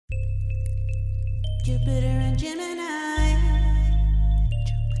Jupiter and Gemini.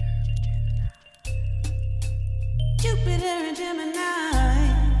 Jupiter and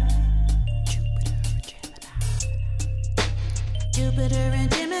Gemini. Jupiter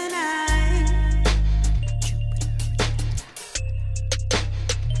and Gemini.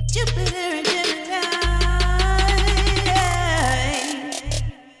 Jupiter and Gemini.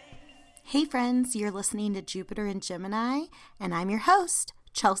 Hey friends, you're listening to Jupiter and Gemini, and I'm your host,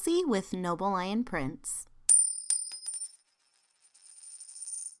 Chelsea with Noble Lion Prince.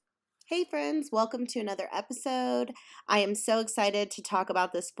 Hey friends, welcome to another episode. I am so excited to talk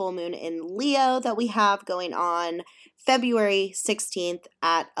about this full moon in Leo that we have going on February 16th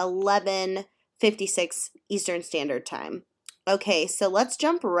at 11:56 Eastern Standard Time. Okay, so let's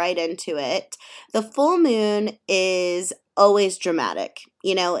jump right into it. The full moon is always dramatic.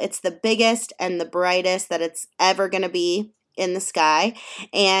 You know, it's the biggest and the brightest that it's ever going to be in the sky.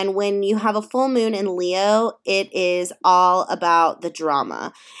 And when you have a full moon in Leo, it is all about the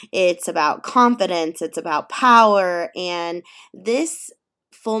drama. It's about confidence. It's about power. And this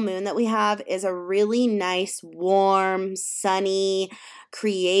full moon that we have is a really nice, warm, sunny,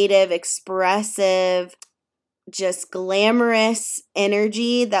 creative, expressive, just glamorous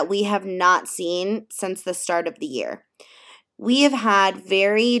energy that we have not seen since the start of the year. We have had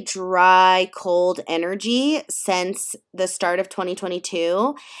very dry, cold energy since the start of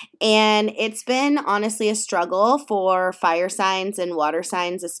 2022, and it's been honestly a struggle for fire signs and water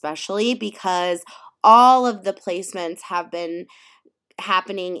signs especially because all of the placements have been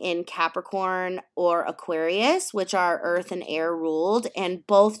happening in Capricorn or Aquarius, which are earth and air ruled, and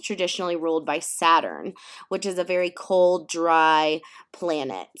both traditionally ruled by Saturn, which is a very cold, dry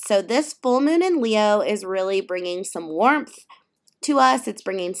planet. So this full moon in Leo is really bringing some warmth to us. It's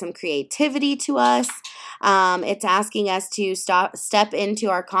bringing some creativity to us. It's asking us to step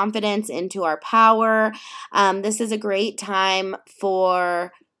into our confidence, into our power. This is a great time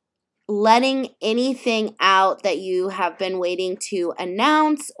for letting anything out that you have been waiting to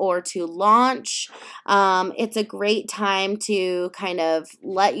announce or to launch. It's a great time to kind of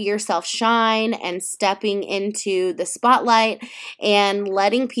let yourself shine and stepping into the spotlight and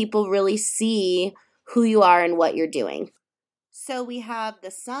letting people really see who you are and what you're doing. So we have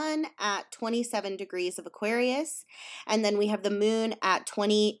the sun at 27 degrees of Aquarius, and then we have the moon at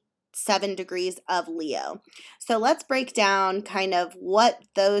 27 degrees of Leo. So let's break down kind of what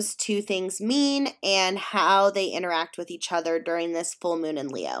those two things mean and how they interact with each other during this full moon in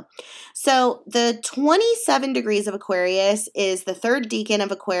Leo. So the 27 degrees of Aquarius is the third decan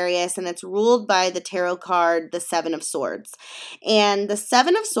of Aquarius, and it's ruled by the tarot card, the Seven of Swords. And the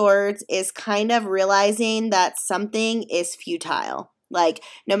Seven of Swords is kind of realizing that something is futile. Like,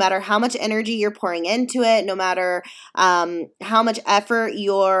 no matter how much energy you're pouring into it, no matter how much effort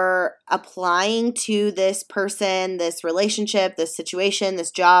you're applying to this person, this relationship, this situation,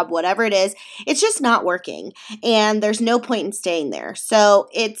 this job, whatever it is, it's just not working. And there's no point in staying there. So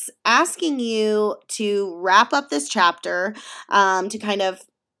it's asking you to wrap up this chapter, to kind of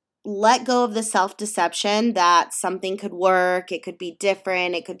let go of the self-deception that something could work, it could be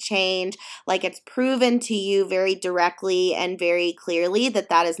different, it could change. Like, it's proven to you very directly and very clearly that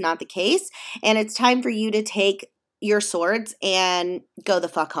that is not the case. And it's time for you to take your swords and go the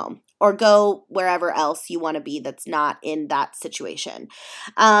fuck home or go wherever else you want to be that's not in that situation.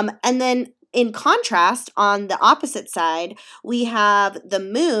 And then in contrast, on the opposite side, we have the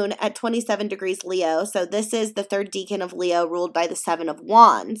moon at 27 degrees Leo. So this is the third decan of Leo ruled by the Seven of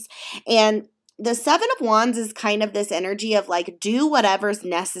Wands. And the Seven of Wands is kind of this energy of like, do whatever's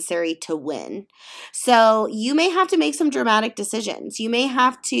necessary to win. So you may have to make some dramatic decisions. You may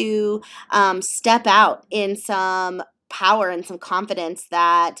have to step out in some power and some confidence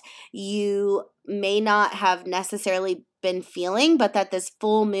that you may not have necessarily been feeling, but that this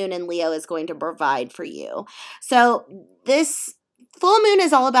full moon in Leo is going to provide for you. So this full moon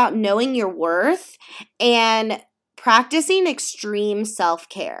is all about knowing your worth and practicing extreme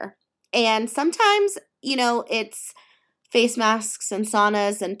self-care. And sometimes, you know, it's face masks and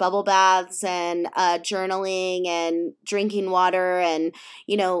saunas and bubble baths and journaling and drinking water. And,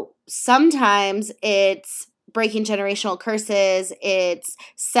 you know, sometimes it's breaking generational curses, it's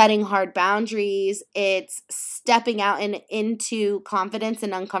setting hard boundaries, it's stepping out into confidence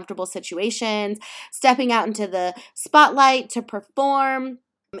in uncomfortable situations, stepping out into the spotlight to perform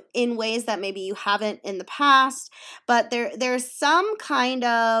in ways that maybe you haven't in the past. But there's some kind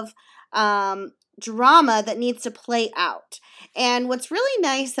of drama that needs to play out. And what's really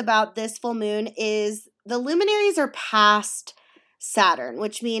nice about this full moon is the luminaries are past Saturn,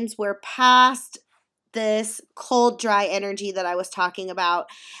 which means we're past this cold, dry energy that I was talking about.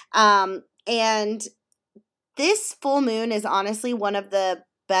 And this full moon is honestly one of the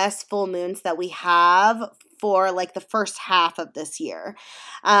best full moons that we have for like the first half of this year.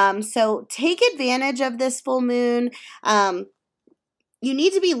 So take advantage of this full moon. You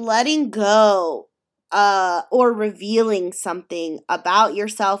need to be letting go or revealing something about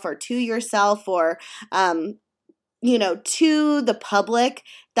yourself or to yourself or, to the public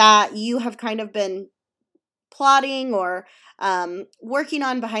that you have kind of been plotting or working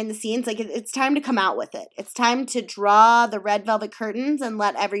on behind the scenes. Like it's time to come out with it. It's time to draw the red velvet curtains and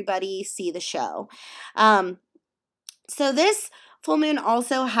let everybody see the show. So this full moon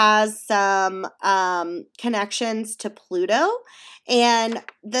also has some connections to Pluto. And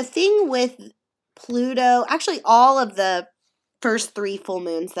the thing with Pluto, actually all of the first 3 full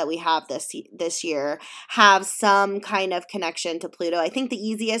moons that we have this year have some kind of connection to Pluto. I think the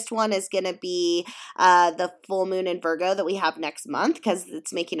easiest one is going to be the full moon in Virgo that we have next month because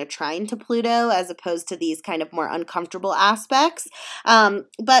it's making a trine to Pluto as opposed to these kind of more uncomfortable aspects.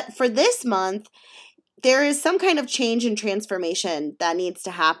 But for this month, there is some kind of change and transformation that needs to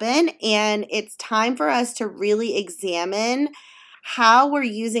happen, and it's time for us to really examine how we're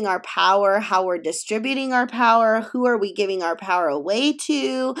using our power, how we're distributing our power, who are we giving our power away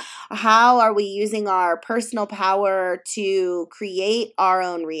to, how are we using our personal power to create our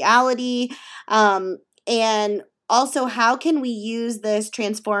own reality, and also how can we use this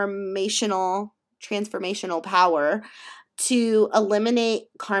transformational power to eliminate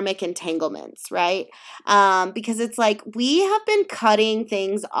karmic entanglements, right? Because it's like we have been cutting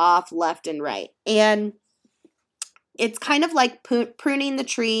things off left and right, and it's kind of like pruning the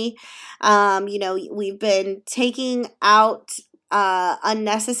tree. We've been taking out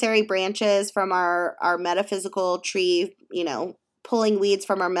unnecessary branches from our metaphysical tree, pulling weeds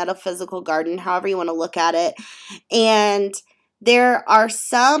from our metaphysical garden, however you want to look at it. And there are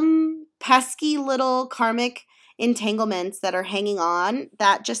some pesky little karmic entanglements that are hanging on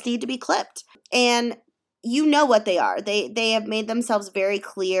that just need to be clipped. And you know what they are. They have made themselves very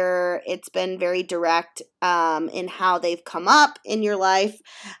clear. It's been very direct in how they've come up in your life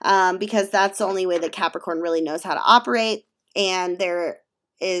because that's the only way that Capricorn really knows how to operate. And there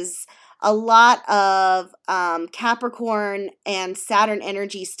is a lot of Capricorn and Saturn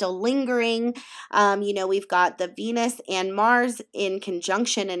energy still lingering. We've got the Venus and Mars in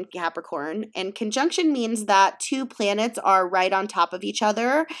conjunction in Capricorn. And conjunction means that 2 planets are right on top of each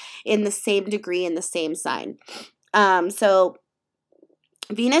other in the same degree in the same sign. So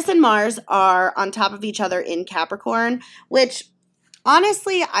Venus and Mars are on top of each other in Capricorn, which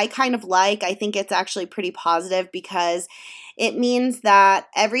honestly, I kind of like. I think it's actually pretty positive because it means that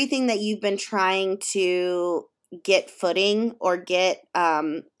everything that you've been trying to get footing or get,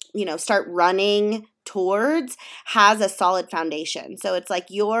 start running towards has a solid foundation. So it's like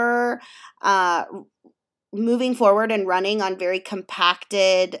you're moving forward and running on very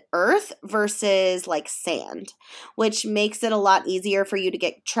compacted earth versus like sand, which makes it a lot easier for you to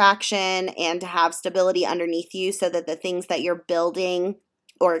get traction and to have stability underneath you so that the things that you're building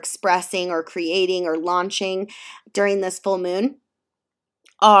or expressing or creating or launching during this full moon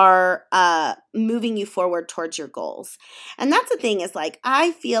are moving you forward towards your goals. And that's the thing is like,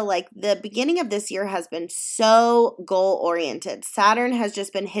 I feel like the beginning of this year has been so goal oriented. Saturn has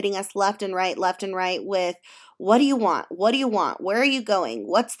just been hitting us left and right with what do you want? What do you want? Where are you going?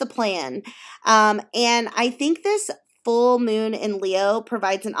 What's the plan? And I think this full moon in Leo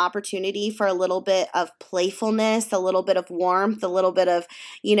provides an opportunity for a little bit of playfulness, a little bit of warmth, a little bit of,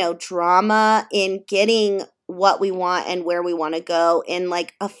 drama in getting what we want and where we want to go in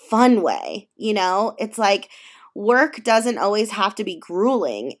like a fun way. It's like work doesn't always have to be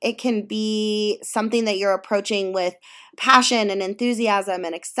grueling. It can be something that you're approaching with passion and enthusiasm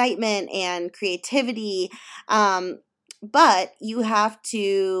and excitement and creativity. But you have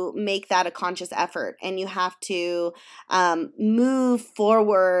to make that a conscious effort and you have to move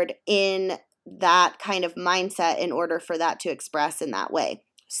forward in that kind of mindset in order for that to express in that way.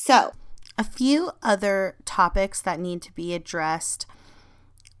 So, a few other topics that need to be addressed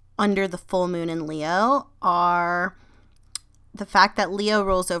under the full moon in Leo are the fact that Leo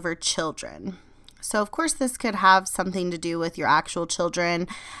rules over children. So, of course, this could have something to do with your actual children,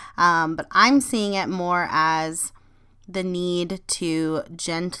 but I'm seeing it more as the need to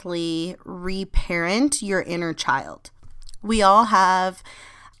gently reparent your inner child. We all have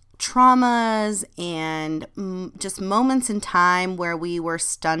traumas and just moments in time where we were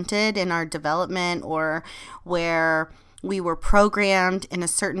stunted in our development or where we were programmed in a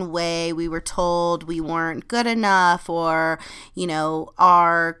certain way. We were told we weren't good enough or,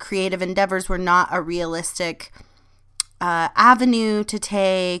 our creative endeavors were not a realistic avenue to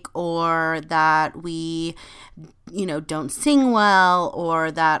take, or that we, don't sing well,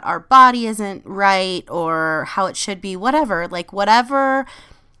 or that our body isn't right, or how it should be, whatever. Like, whatever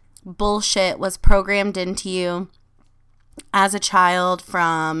bullshit was programmed into you as a child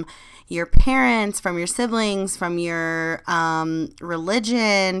from your parents, from your siblings, from your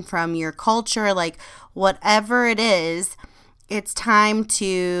religion, from your culture, like whatever it is, it's time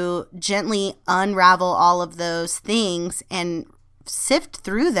to gently unravel all of those things and sift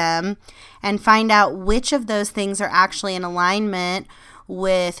through them and find out which of those things are actually in alignment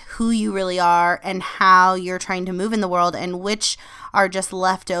with who you really are and how you're trying to move in the world, and which are just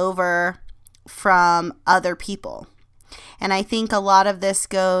left over from other people. And I think a lot of this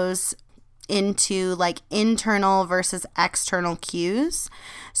goes into like internal versus external cues.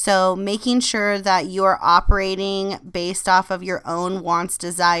 So making sure that you're operating based off of your own wants,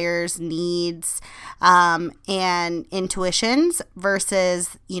 desires, needs, and intuitions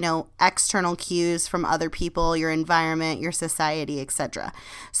versus, external cues from other people, your environment, your society, etc.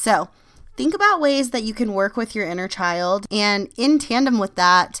 So think about ways that you can work with your inner child. And in tandem with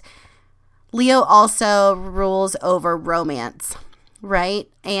that, Leo also rules over romance, right?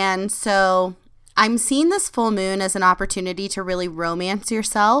 And so I'm seeing this full moon as an opportunity to really romance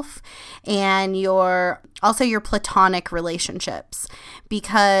yourself and your platonic relationships,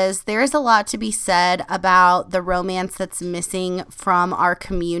 because there's a lot to be said about the romance that's missing from our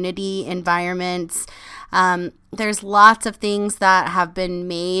community environments. There's lots of things that have been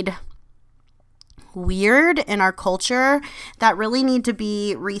made weird in our culture that really need to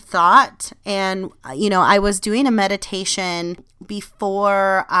be rethought. And, I was doing a meditation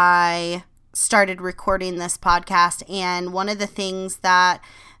before I started recording this podcast, and one of the things that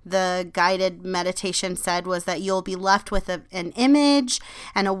the guided meditation said was that you'll be left with an image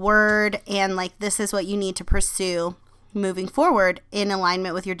and a word, and like, this is what you need to pursue moving forward in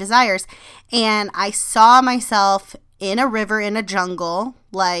alignment with your desires. And I saw myself in a river in a jungle,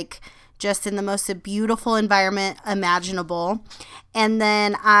 like just in the most beautiful environment imaginable. And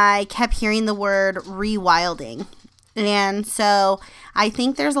then I kept hearing the word rewilding. And so I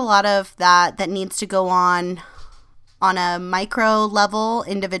think there's a lot of that needs to go on a micro level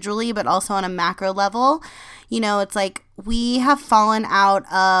individually, but also on a macro level. It's like we have fallen out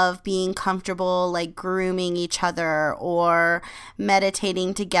of being comfortable, like grooming each other or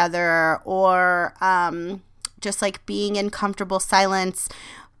meditating together, or just like being in comfortable silence.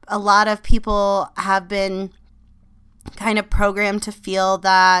 A lot of people have been kind of programmed to feel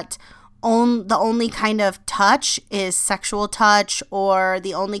that the only kind of touch is sexual touch, or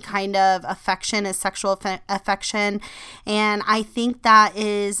the only kind of affection is sexual affection. And I think that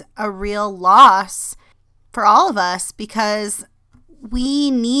is a real loss for all of us, because we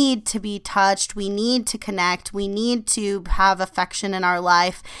need to be touched, we need to connect, we need to have affection in our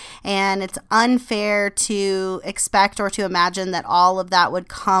life, and it's unfair to expect or to imagine that all of that would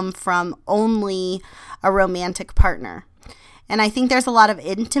come from only a romantic partner. And I think there's a lot of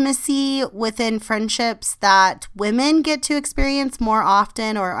intimacy within friendships that women get to experience more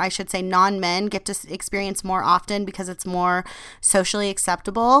often, or I should say non-men get to experience more often because it's more socially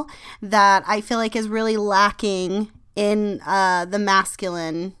acceptable, that I feel like is really lacking in the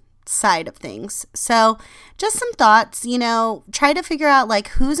masculine side of things. So just some thoughts, try to figure out like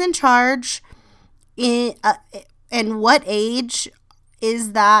who's in charge and what age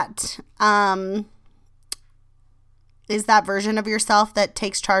is that version of yourself that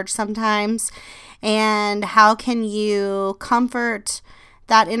takes charge sometimes, and how can you comfort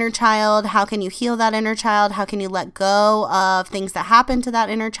that inner child? How can you heal that inner child? How can you let go of things that happen to that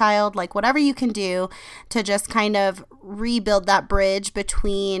inner child? Like whatever you can do to just kind of rebuild that bridge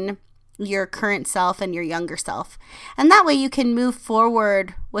between your current self and your younger self. And that way you can move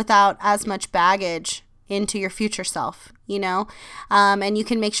forward without as much baggage into your future self, and you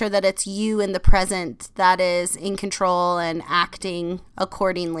can make sure that it's you in the present that is in control and acting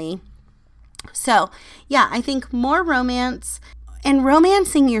accordingly. So yeah, I think more romance and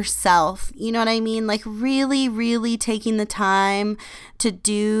romancing yourself, you know what I mean? Like really, really taking the time to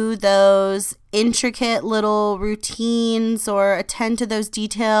do those intricate little routines, or attend to those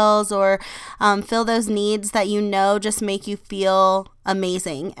details, or fill those needs that just make you feel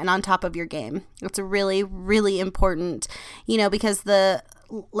amazing and on top of your game. It's really, really important, because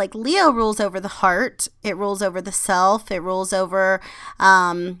Leo rules over the heart, it rules over the self, it rules over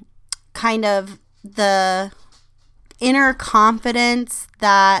kind of the inner confidence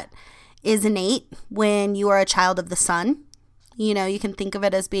that is innate when you are a child of the sun. You can think of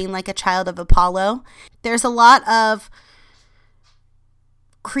it as being like a child of Apollo. There's a lot of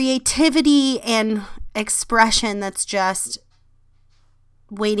creativity and expression that's just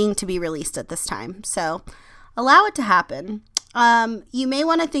waiting to be released at this time. So allow it to happen. You may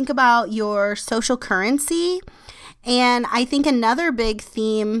want to think about your social currency. And I think another big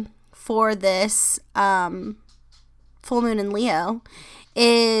theme for this full moon in Leo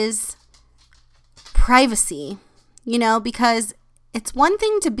is privacy, because it's one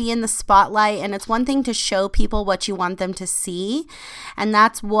thing to be in the spotlight and it's one thing to show people what you want them to see. And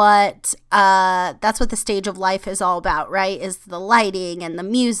that's what the stage of life is all about, right? Is the lighting and the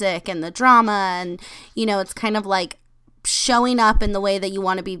music and the drama. And, it's kind of like showing up in the way that you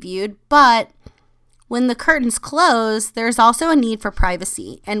want to be viewed. But when the curtains close, there's also a need for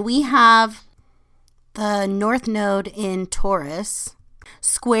privacy. And we have the North Node in Taurus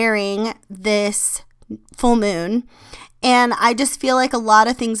squaring this full moon. And I just feel like a lot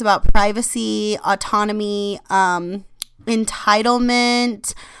of things about privacy, autonomy,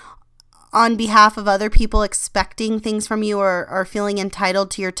 entitlement on behalf of other people expecting things from you or feeling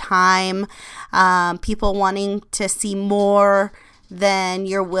entitled to your time, people wanting to see more than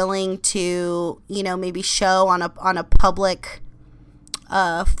you're willing to, maybe show on a public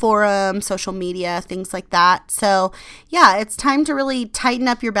forum, social media, things like that. So yeah, it's time to really tighten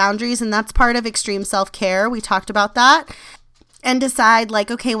up your boundaries, and that's part of extreme self-care. We talked about that. And decide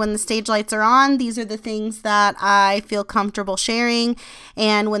okay, when the stage lights are on, these are the things that I feel comfortable sharing.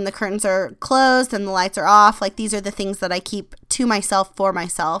 And when the curtains are closed and the lights are off, these are the things that I keep to myself for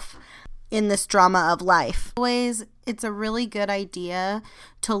myself in this drama of life. Always, it's a really good idea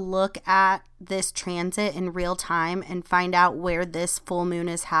to look at this transit in real time and find out where this full moon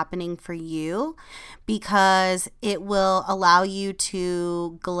is happening for you, because it will allow you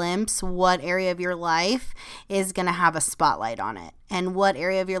to glimpse what area of your life is going to have a spotlight on it and what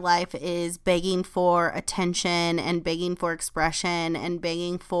area of your life is begging for attention and begging for expression and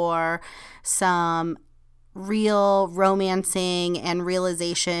begging for some real romancing and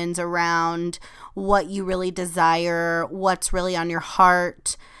realizations around what you really desire, what's really on your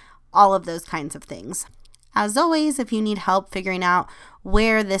heart, all of those kinds of things. As always, if you need help figuring out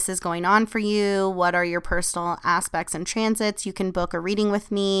where this is going on for you, what are your personal aspects and transits, you can book a reading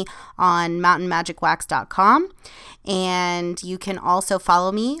with me on mountainmagicwax.com. And you can also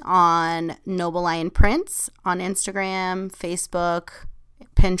follow me on Noble Lion Prince on Instagram, Facebook,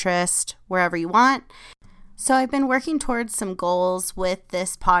 Pinterest, wherever you want. So I've been working towards some goals with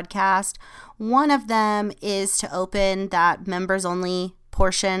this podcast. One of them is to open that members only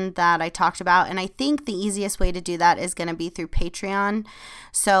portion that I talked about. And I think the easiest way to do that is going to be through Patreon.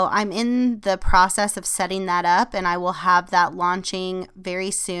 So I'm in the process of setting that up, and I will have that launching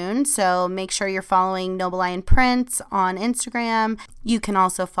very soon. So make sure you're following Noble Lion Prince on Instagram. You can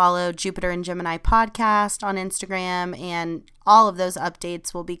also follow Jupiter and Gemini podcast on Instagram, and all of those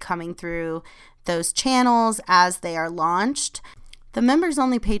updates will be coming through those channels as they are launched. The members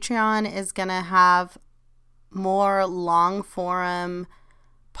only Patreon is going to have more long form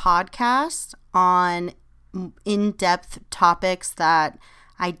podcasts on in-depth topics that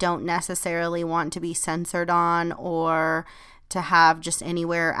I don't necessarily want to be censored on or to have just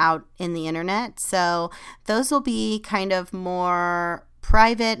anywhere out in the internet. So those will be kind of more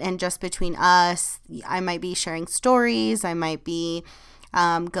private and just between us. I might be sharing stories. I might be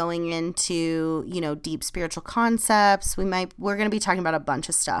going into, deep spiritual concepts. We're going to be talking about a bunch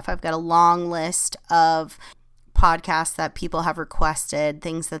of stuff. I've got a long list of podcasts that people have requested,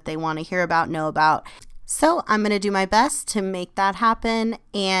 things that they want to hear about, know about. So I'm going to do my best to make that happen,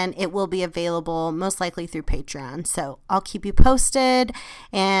 and it will be available most likely through Patreon. So I'll keep you posted,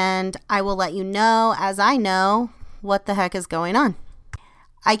 and I will let you know as I know what the heck is going on.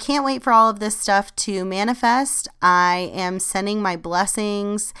 I can't wait for all of this stuff to manifest. I am sending my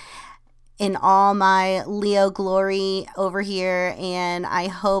blessings in all my Leo glory over here, and I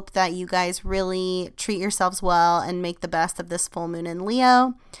hope that you guys really treat yourselves well and make the best of this full moon in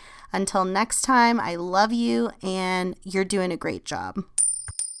Leo. Until next time, I love you, and you're doing a great job.